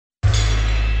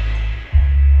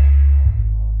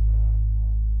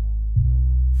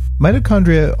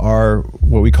Mitochondria are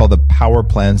what we call the power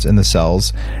plants in the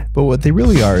cells, but what they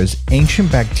really are is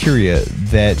ancient bacteria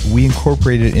that we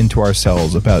incorporated into our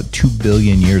cells about 2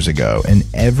 billion years ago, and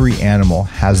every animal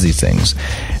has these things.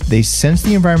 They sense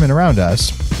the environment around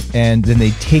us, and then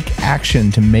they take action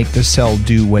to make the cell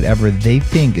do whatever they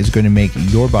think is going to make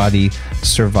your body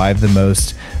survive the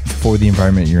most for the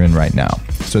environment you're in right now.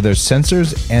 So they're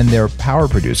sensors and they're power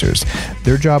producers.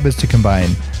 Their job is to combine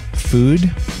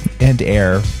food and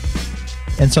air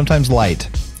and sometimes light,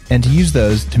 and to use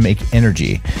those to make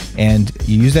energy. And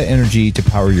you use that energy to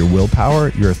power your willpower,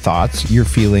 your thoughts, your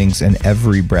feelings, and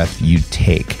every breath you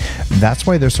take. That's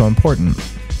why they're so important.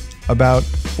 About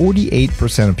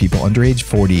 48% of people under age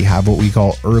 40 have what we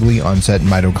call early onset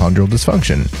mitochondrial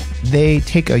dysfunction. They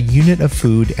take a unit of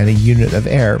food and a unit of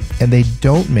air, and they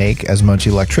don't make as much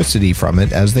electricity from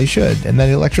it as they should. And that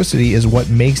electricity is what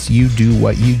makes you do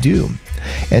what you do.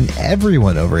 And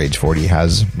everyone over age 40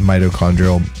 has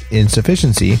mitochondrial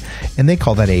insufficiency, and they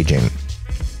call that aging.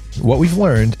 What we've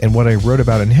learned, and what I wrote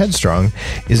about in Headstrong,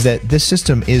 is that this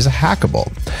system is hackable.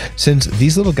 Since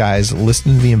these little guys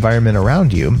listen to the environment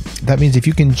around you, that means if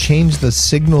you can change the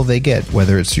signal they get,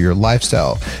 whether it's your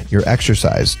lifestyle, your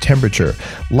exercise, temperature,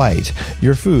 light,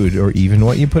 your food, or even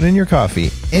what you put in your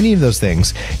coffee, any of those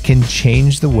things can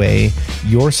change the way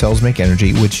your cells make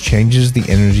energy, which changes the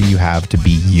energy you have to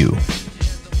be you.